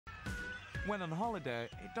When on holiday,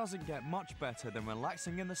 it doesn't get much better than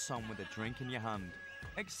relaxing in the sun with a drink in your hand.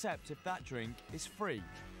 Except if that drink is free.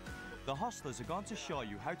 The hostlers are going to show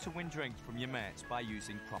you how to win drinks from your mates by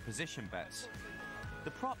using proposition bets. The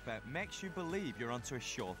prop bet makes you believe you're onto a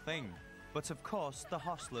sure thing. But of course, the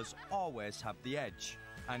hostlers always have the edge,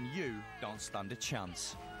 and you don't stand a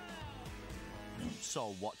chance.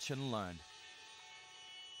 So watch and learn.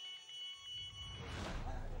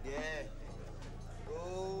 Yeah.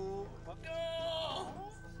 Go. Go!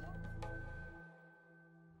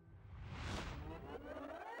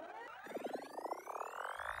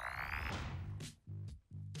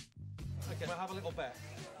 Okay, we'll have a little bet,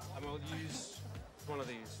 and we'll use one of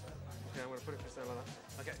these. Okay, I'm going to put it just there like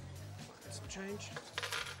that. Okay, get some change.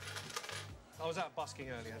 I was out busking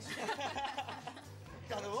earlier.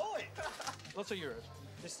 Done all right. Lots of euros.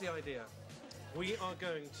 This is the idea. We are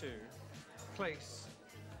going to place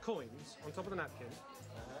coins on top of the napkin.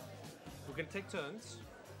 We're going to take turns.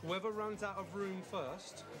 Whoever runs out of room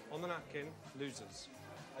first on the napkin loses.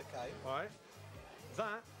 Okay. All right?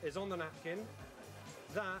 That is on the napkin.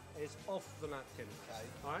 That is off the napkin. Okay.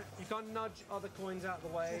 All right? You can't nudge other coins out of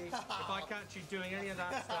the way. If I catch you doing any of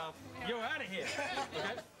that stuff, you're out of here.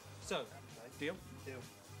 Okay? So, deal? Deal.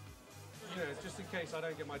 You know, just in case I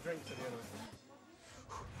don't get my drinks at the end of it.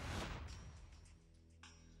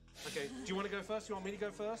 Okay, do you want to go first? You want me to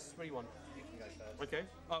go first? What do you want? You can go first. Okay.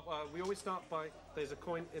 We always start by, there's a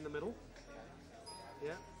coin in the middle.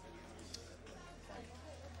 Yeah.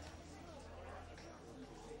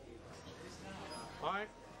 All right.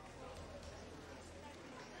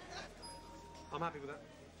 I'm happy with that.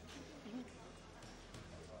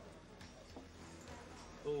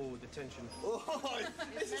 Oh, the tension. Oh,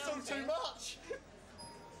 this is all too much.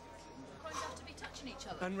 Coins have to be touching each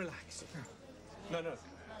other. And relax. No.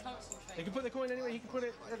 Concentrate. You can put the coin anywhere. You can put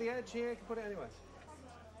it at the edge here. You can put it anywhere.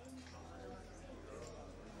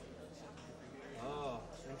 Oh,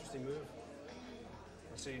 interesting move.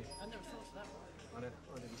 I see. I never thought of that one.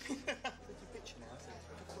 I didn't. Take a picture now. See, it's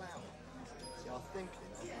a clown. See, I was thinking.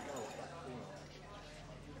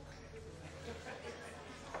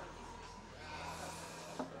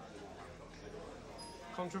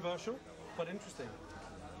 Controversial, but interesting.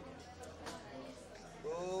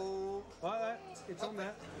 Oh. Right, it's on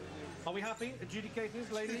there. Are we happy?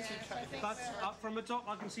 Adjudicators, ladies? That's up from the top.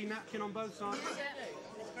 I can see napkin on both sides. Yeah,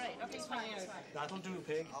 it's great. It's fine. That'll do,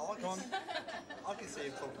 pig. Oh, I can see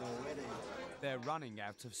him talking already. They're running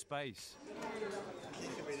out of space.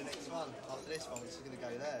 This could be the next one. After this one, it's going to go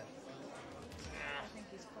there. I think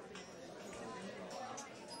he's copying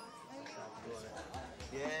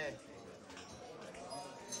it. Yeah.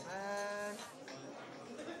 Man.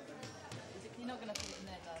 You're not going to fit it in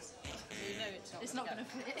there, Daz. You know it's not. It's not going to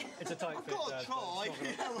fit. It's a tight fit. I've got to try.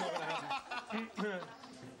 It's not going to happen.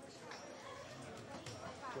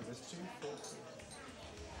 Well, there's 2, 4.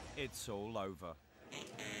 It's all over.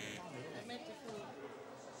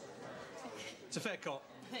 It's a fair cop,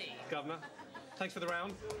 Hey. Governor. Thanks for the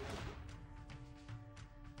round.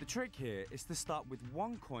 The trick here is to start with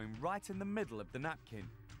one coin right in the middle of the napkin,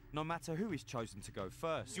 no matter who is chosen to go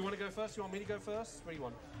first. Do you want to go first? Do you want me to go first? What do you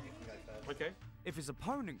want? You can go first. Okay. If his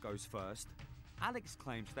opponent goes first, Alex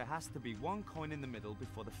claims there has to be one coin in the middle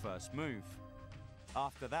before the first move.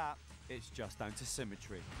 After that, it's just down to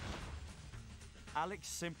symmetry. Alex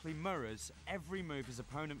simply mirrors every move his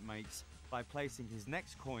opponent makes by placing his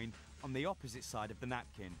next coin on the opposite side of the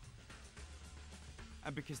napkin.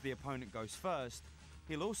 And because the opponent goes first,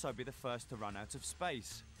 he'll also be the first to run out of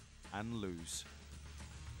space and lose.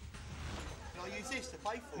 Can I use this to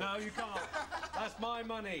pay for it? No, you can't. That's my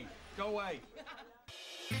money. Go away.